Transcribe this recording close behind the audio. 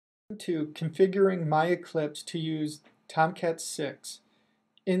To configuring MyEclipse to use Tomcat 6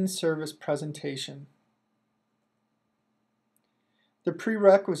 in-service presentation. The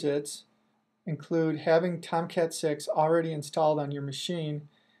prerequisites include having Tomcat 6 already installed on your machine,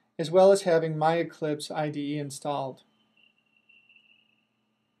 as well as having MyEclipse IDE installed.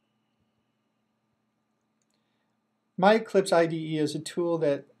 MyEclipse IDE is a tool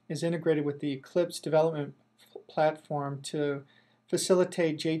that is integrated with the Eclipse development platform to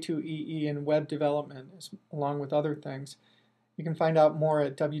facilitate J2EE and web development, along with other things. You can find out more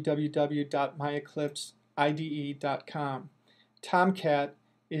at www.myeclipseide.com. Tomcat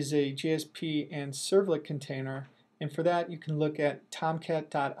is a JSP and servlet container, and for that you can look at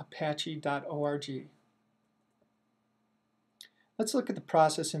tomcat.apache.org. Let's look at the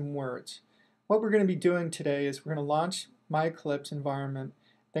process in words. What we're going to be doing today is we're going to launch MyEclipse environment,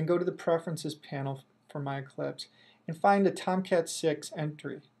 then go to the Preferences panel for MyEclipse, and find a Tomcat 6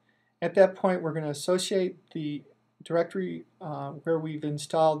 entry. At that point, we're going to associate the directory where we've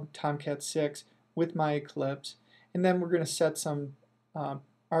installed Tomcat 6 with MyEclipse, and then we're going to set some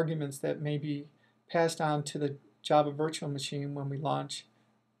arguments that may be passed on to the Java virtual machine when we launch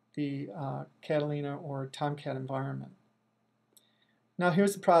the Catalina or Tomcat environment. Now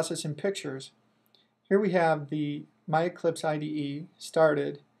here's the process in pictures. Here we have the MyEclipse IDE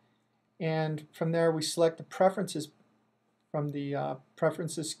started, and from there we select the preferences from the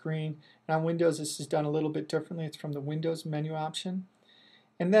preferences screen. And on Windows this is done a little bit differently. It's from the Windows menu option.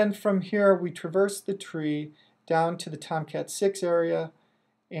 And then from here we traverse the tree down to the Tomcat 6 area,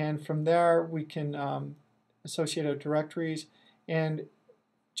 and from there we can associate our directories, and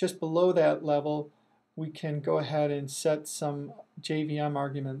just below that level we can go ahead and set some JVM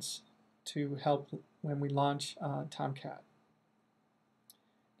arguments to help when we launch Tomcat.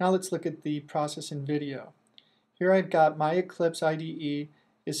 Now let's look at the process in video. Here I've got MyEclipse IDE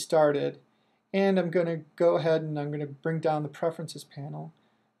is started, and I'm going to go ahead and I'm going to bring down the Preferences panel.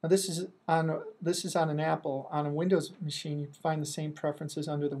 Now this is on an Apple. On a Windows machine you find the same preferences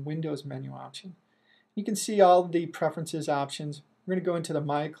under the Windows menu option. You can see all the preferences options. We're going to go into the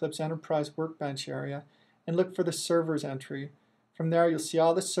MyEclipse Enterprise Workbench area and look for the servers entry. From there you'll see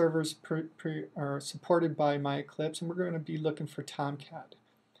all the servers are supported by MyEclipse, and we're going to be looking for Tomcat,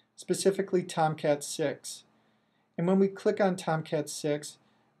 specifically Tomcat 6. And when we click on Tomcat 6,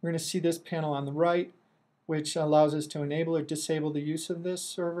 we're going to see this panel on the right, which allows us to enable or disable the use of this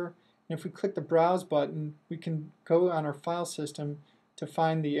server. And if we click the Browse button, we can go on our file system to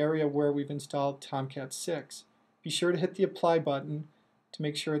find the area where we've installed Tomcat 6. Be sure to hit the Apply button to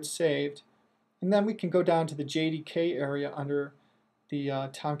make sure it's saved. And then we can go down to the JDK area under the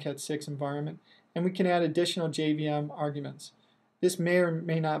Tomcat 6 environment, and we can add additional JVM arguments. This may or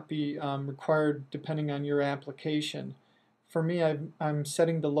may not be required depending on your application. For me, I'm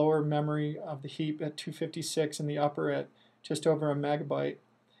setting the lower memory of the heap at 256 and the upper at just over a megabyte.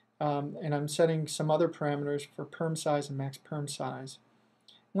 And I'm setting some other parameters for perm size and max perm size.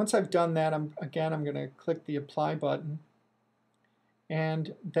 Once I've done that, I'm going to click the Apply button,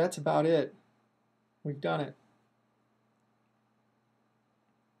 and that's about it. We've done it.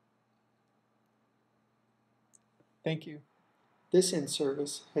 Thank you. This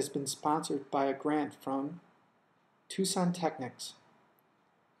in-service has been sponsored by a grant from Tucson Technics,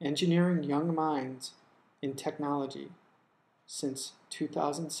 engineering young minds in technology since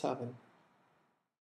 2007.